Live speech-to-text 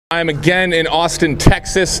I'm again in Austin,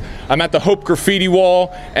 Texas. I'm at the Hope Graffiti Wall,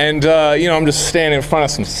 and you know, I'm just standing in front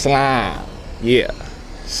of some slime. Yeah,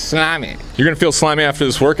 slimy. You're gonna feel slimy after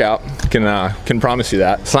this workout. Can promise you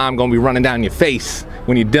that. Slime gonna be running down your face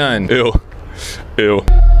when you're done. Ew, ew.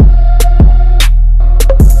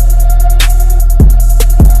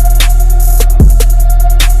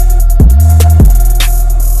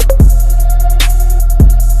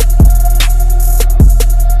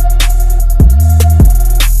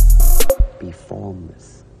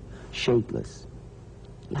 Formless, shapeless,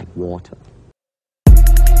 like water.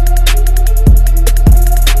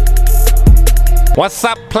 What's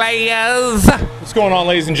up, players? What's going on,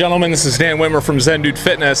 ladies and gentlemen? This is Dan Wimmer from Zen Dude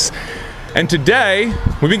Fitness, and today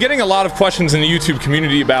we've been getting a lot of questions in the YouTube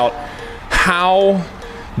community about how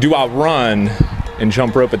do I run and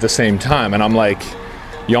jump rope at the same time, and I'm like,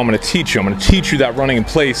 yo, I'm gonna teach you. I'm gonna teach you that running in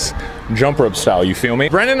place jump rope style, you feel me?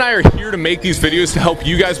 Brandon and I are here to make these videos to help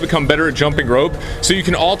you guys become better at jumping rope so you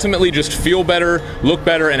can ultimately just feel better, look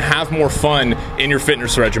better, and have more fun in your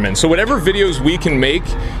fitness regimen. So whatever videos we can make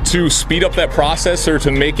to speed up that process or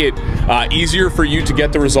to make it easier for you to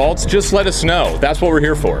get the results, just let us know. That's what we're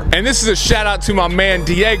here for. And this is a shout out to my man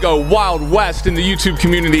Diego Wild West in the YouTube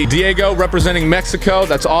community. Diego representing Mexico.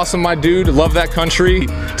 That's awesome, my dude. Love that country.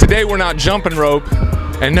 Today we're not jumping rope,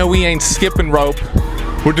 and no, we ain't skipping rope.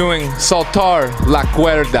 We're doing saltar la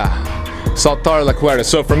cuerda. Saltar la cuerda.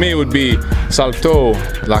 So for me, it would be salto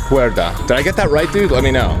la cuerda. Did I get that right, dude? Let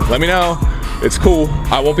me know. Let me know. It's cool.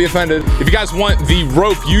 I won't be offended. If you guys want the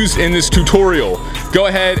rope used in this tutorial, go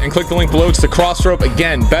ahead and click the link below. It's the Cross Rope.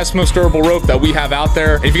 Again, best, most durable rope that we have out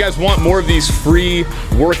there. And if you guys want more of these free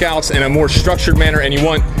workouts in a more structured manner and you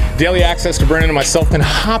want daily access to Brandon and myself, then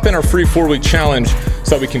hop in our free 4-week challenge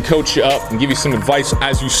so that we can coach you up and give you some advice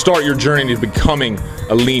as you start your journey to becoming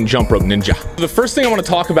a lean jump rope ninja. The first thing I want to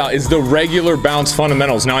talk about is the regular bounce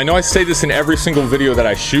fundamentals. Now, I know I say this in every single video that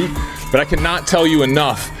I shoot, but I cannot tell you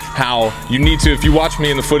enough how you need to, if you watch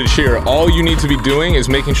me in the footage here, all you need to be doing is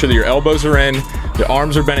making sure that your elbows are in, the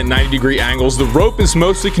arms are bent at 90-degree angles. The rope is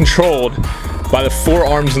mostly controlled by the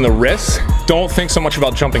forearms and the wrists. Don't think so much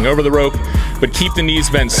about jumping over the rope, but keep the knees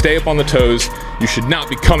bent, stay up on the toes. You should not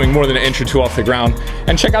be coming more than an inch or two off the ground.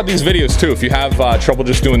 And check out these videos too. If you have trouble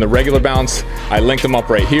just doing the regular bounce, I linked them up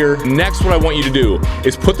right here. Next, what I want you to do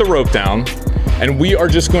is put the rope down, and we are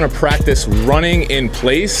just gonna practice running in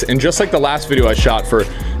place. And just like the last video I shot for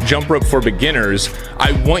jump rope for beginners,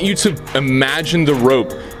 I want you to imagine the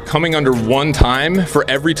rope coming under one time for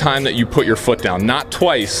every time that you put your foot down, not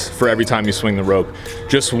twice for every time you swing the rope,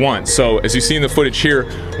 just once. So as you see in the footage here,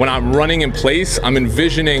 when I'm running in place, I'm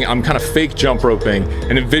envisioning, I'm kind of fake jump roping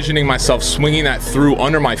and envisioning myself swinging that through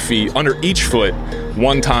under my feet, under each foot,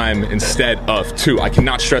 one time instead of two. I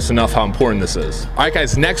cannot stress enough how important this is. All right,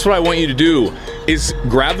 guys, next what I want you to do is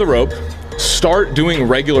grab the rope, start doing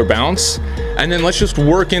regular bounce, and then let's just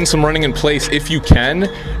work in some running in place if you can,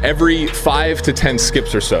 every 5 to 10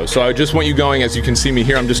 skips or so. So I just want you going, as you can see me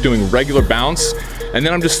here, I'm just doing regular bounce, and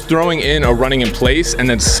then I'm just throwing in a running in place and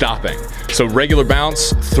then stopping. So regular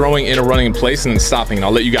bounce, throwing in a running in place, and then stopping. And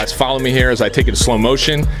I'll let you guys follow me here as I take it to slow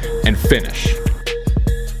motion and finish.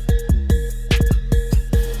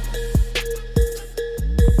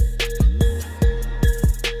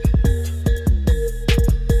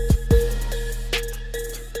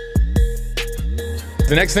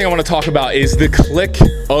 The next thing I want to talk about is the click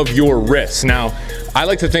of your wrists. Now, I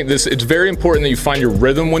like to think it's very important that you find your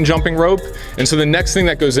rhythm when jumping rope. And so the next thing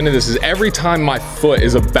that goes into this is every time my foot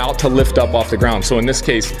is about to lift up off the ground. So in this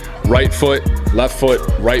case, right foot, left foot,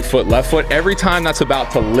 right foot, left foot. Every time that's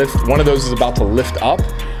about to lift, one of those is about to lift up,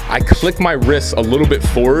 I click my wrists a little bit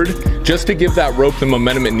forward just to give that rope the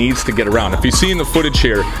momentum it needs to get around. If you see in the footage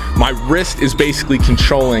here, my wrist is basically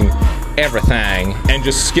controlling everything and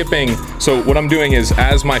just skipping. So what I'm doing is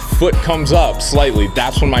as my foot comes up slightly,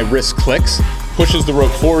 that's when my wrist clicks, pushes the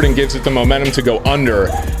rope forward and gives it the momentum to go under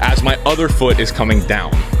as my other foot is coming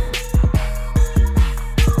down.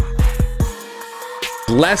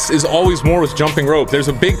 Less is always more with jumping rope. There's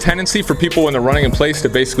a big tendency for people when they're running in place to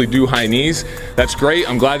basically do high knees. That's great.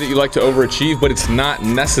 I'm glad that you like to overachieve, but it's not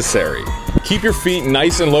necessary. Keep your feet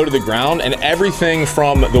nice and low to the ground, and everything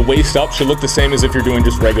from the waist up should look the same as if you're doing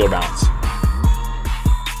just regular bounce.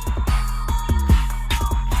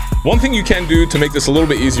 One thing you can do to make this a little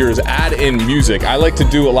bit easier is add in music. I like to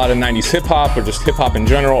do a lot of 90s hip hop or just hip hop in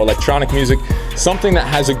general, electronic music, something that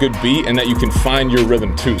has a good beat and that you can find your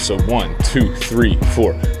rhythm to. So 1, 2, 3,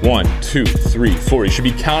 4, 1, 2, 3, 4. You should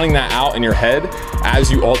be counting that out in your head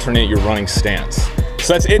as you alternate your running stance.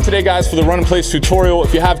 So that's it today, guys, for the run in place tutorial.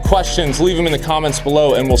 If you have questions, leave them in the comments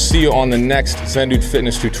below, and we'll see you on the next Zen Dude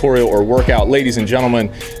Fitness tutorial or workout. Ladies and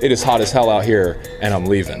gentlemen, it is hot as hell out here, and I'm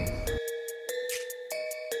leaving.